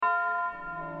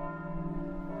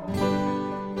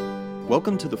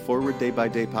Welcome to the Forward Day by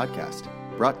Day podcast,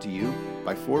 brought to you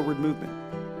by Forward Movement.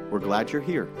 We're glad you're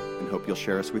here and hope you'll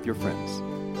share us with your friends.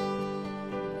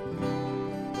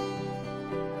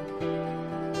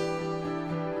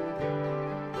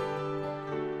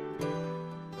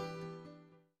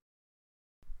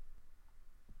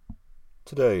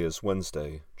 Today is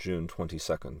Wednesday, June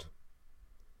 22nd.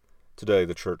 Today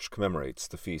the Church commemorates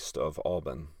the Feast of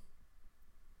Alban.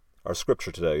 Our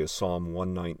scripture today is Psalm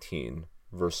 119,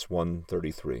 verse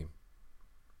 133.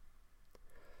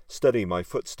 Steady my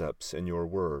footsteps in your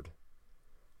word.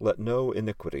 Let no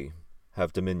iniquity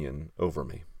have dominion over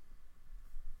me.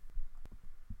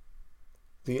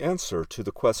 The answer to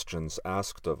the questions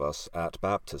asked of us at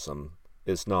baptism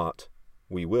is not,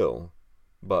 we will,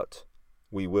 but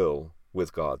we will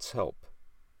with God's help.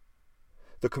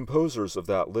 The composers of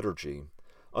that liturgy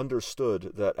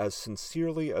understood that as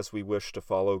sincerely as we wish to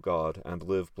follow God and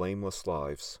live blameless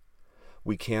lives,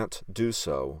 we can't do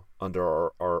so under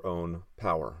our own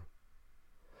power.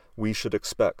 We should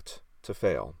expect to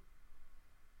fail.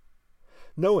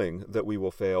 Knowing that we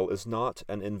will fail is not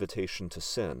an invitation to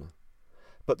sin,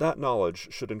 but that knowledge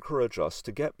should encourage us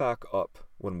to get back up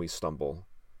when we stumble,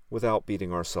 without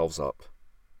beating ourselves up.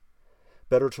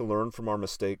 Better to learn from our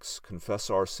mistakes,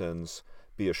 confess our sins,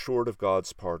 be assured of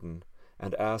God's pardon,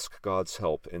 and ask God's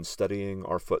help in steadying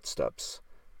our footsteps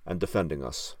and defending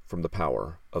us from the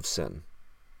power of sin.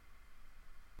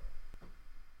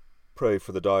 Pray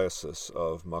for the Diocese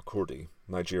of Makurdi,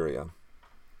 Nigeria.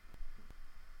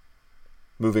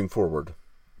 Moving forward.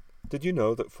 Did you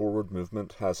know that Forward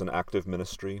Movement has an active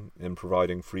ministry in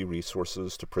providing free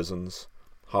resources to prisons,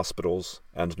 hospitals,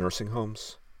 and nursing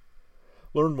homes?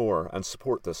 Learn more and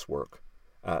support this work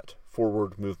at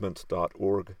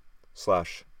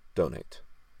forwardmovement.org/donate.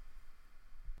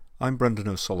 I'm Brendan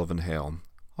O'Sullivan Hale,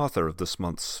 author of this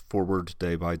month's Forward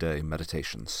Day by Day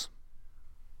Meditations.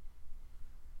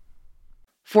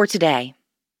 For today,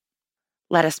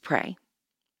 let us pray.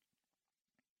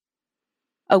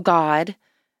 O God,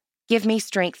 give me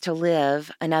strength to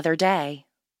live another day.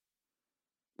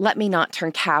 Let me not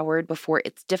turn coward before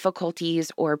its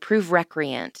difficulties or prove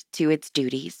recreant to its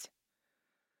duties.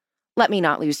 Let me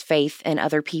not lose faith in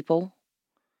other people.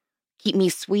 Keep me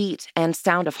sweet and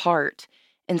sound of heart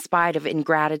in spite of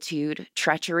ingratitude,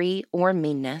 treachery, or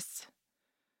meanness.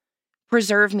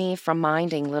 Preserve me from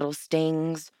minding little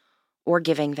stings or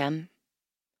giving them.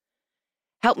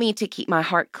 Help me to keep my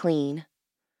heart clean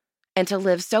and to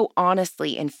live so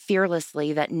honestly and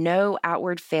fearlessly that no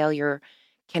outward failure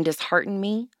can dishearten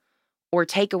me or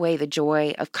take away the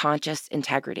joy of conscious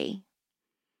integrity.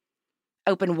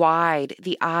 Open wide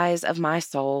the eyes of my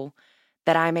soul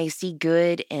that I may see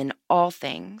good in all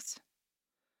things.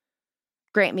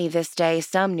 Grant me this day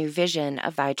some new vision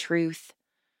of thy truth.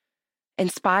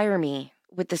 Inspire me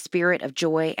with the spirit of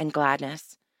joy and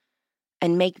gladness,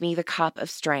 and make me the cup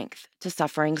of strength to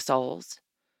suffering souls.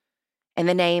 In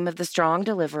the name of the strong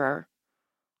deliverer,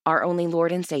 our only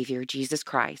Lord and Savior, Jesus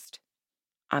Christ.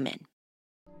 Amen.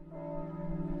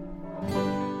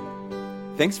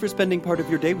 Thanks for spending part of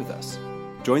your day with us.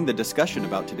 Join the discussion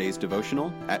about today's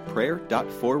devotional at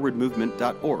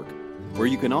prayer.forwardmovement.org, where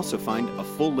you can also find a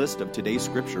full list of today's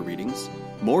scripture readings,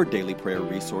 more daily prayer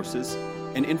resources,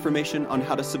 and information on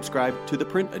how to subscribe to the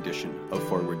print edition of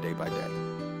Forward Day by Day.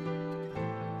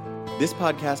 This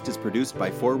podcast is produced by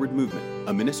Forward Movement,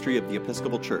 a ministry of the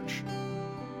Episcopal Church.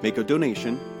 Make a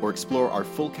donation or explore our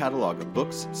full catalog of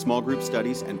books, small group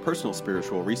studies, and personal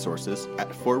spiritual resources at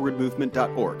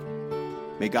forwardmovement.org.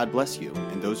 May God bless you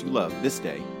and those you love this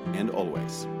day and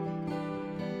always.